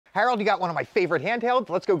Harold, you got one of my favorite handhelds.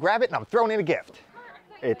 Let's go grab it and I'm throwing in a gift.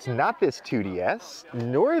 It's not this 2DS,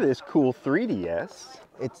 nor this cool 3DS.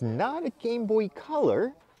 It's not a Game Boy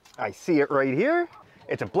Color. I see it right here.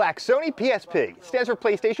 It's a black Sony PSP. It stands for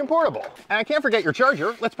PlayStation Portable. And I can't forget your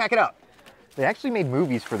charger. Let's pack it up. They actually made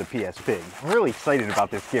movies for the PSP. I'm really excited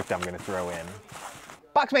about this gift I'm gonna throw in.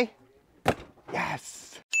 Box me. Yes.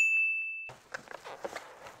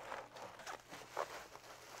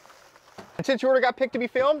 And since your order got picked to be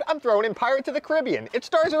filmed, I'm throwing in Pirates of the Caribbean. It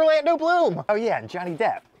stars Orlando Bloom. Oh yeah, and Johnny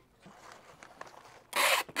Depp.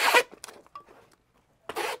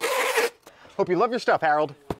 Hope you love your stuff, Harold.